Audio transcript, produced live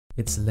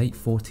It's the late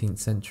 14th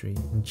century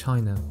and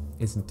China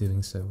isn't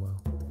doing so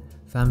well.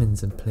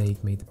 Famines and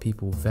plague made the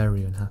people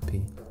very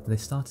unhappy and they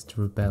started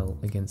to rebel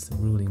against the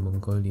ruling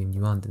Mongolian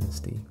Yuan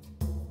dynasty.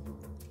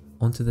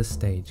 Onto the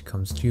stage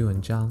comes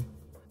Joseon,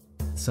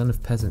 son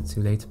of peasants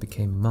who later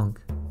became a monk.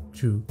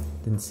 Zhu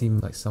didn't seem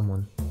like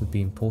someone who would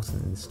be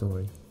important in the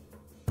story,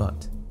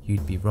 but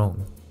you'd be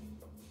wrong.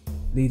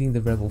 Leading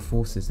the rebel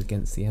forces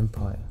against the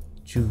empire,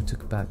 Zhu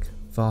took back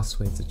vast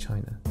swathes of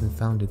China and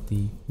founded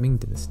the Ming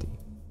dynasty.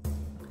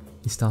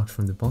 He started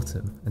from the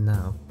bottom and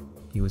now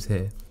he was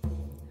here.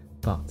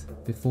 But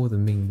before the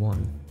Ming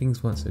won,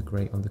 things weren't so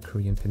great on the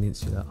Korean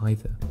peninsula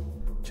either.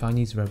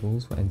 Chinese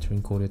rebels were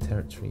entering Koryo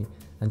territory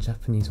and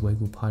Japanese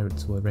Uighur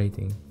pirates were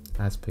raiding,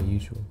 as per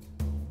usual.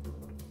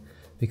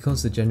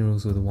 Because the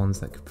generals were the ones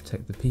that could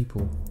protect the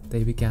people,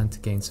 they began to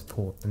gain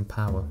support and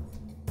power.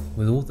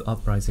 With all the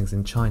uprisings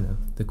in China,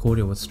 the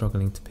Koryo was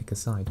struggling to pick a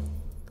side.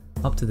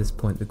 Up to this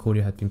point, the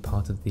Koryo had been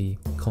part of the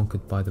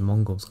Conquered by the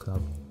Mongols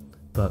club,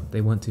 but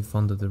they weren't too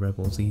fond of the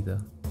rebels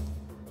either.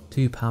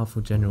 Two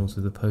powerful generals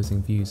with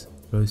opposing views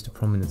rose to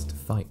prominence to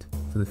fight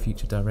for the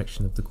future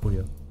direction of the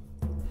Koryo.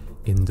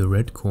 In the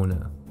red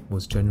corner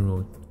was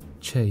General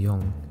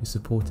Seong-gye, who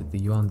supported the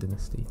Yuan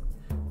dynasty.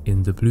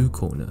 In the blue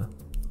corner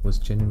was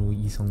General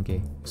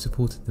Seong-gye, who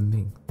supported the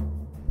Ming.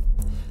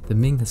 The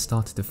Ming had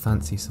started to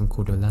fancy some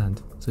Koryo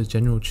land, so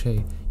General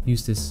Che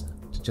used this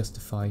to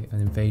justify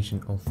an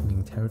invasion of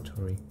Ming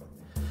territory.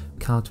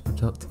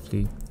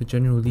 Counterproductively, the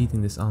general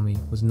leading this army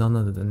was none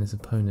other than his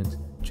opponent,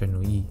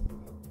 General Yi.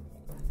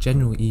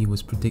 General Yi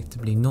was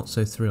predictably not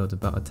so thrilled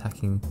about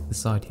attacking the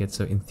side he had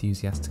so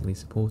enthusiastically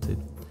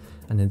supported,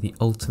 and in the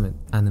ultimate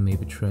anime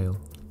betrayal,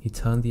 he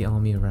turned the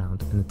army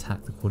around and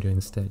attacked the Koryo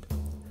instead.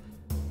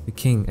 The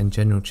king and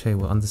General Che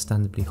were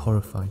understandably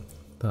horrified,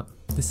 but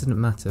this didn't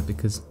matter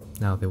because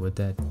now they were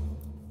dead.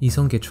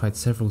 Seong-gye tried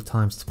several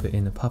times to put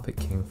in a puppet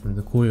king from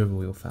the Koryo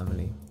royal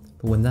family,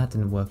 but when that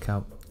didn't work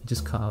out, he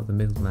just cut out the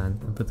middleman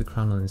and put the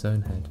crown on his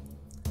own head.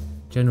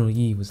 General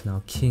Yi was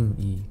now King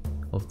Yi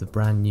of the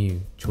brand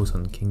new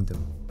Joseon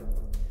kingdom.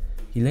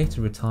 He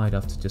later retired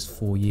after just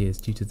 4 years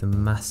due to the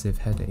massive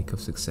headache of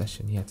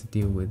succession he had to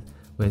deal with,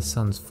 where his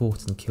sons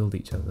fought and killed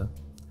each other.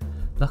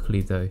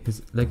 Luckily though,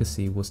 his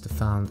legacy was to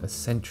found a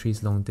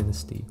centuries-long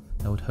dynasty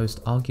that would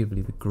host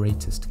arguably the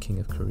greatest king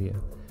of Korea,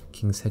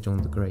 King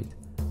Sejong the Great,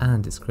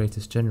 and its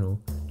greatest general,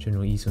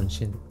 General Yi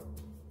Sun-shin.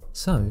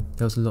 So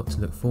there was a lot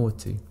to look forward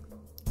to.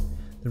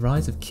 The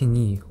rise of King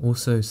Yi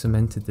also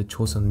cemented the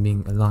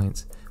Joseon-Ming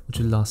alliance, which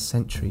would last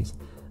centuries,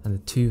 and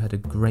the two had a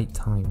great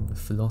time with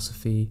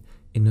philosophy,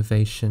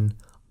 innovation,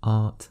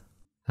 art,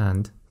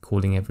 and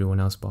calling everyone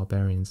else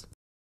barbarians.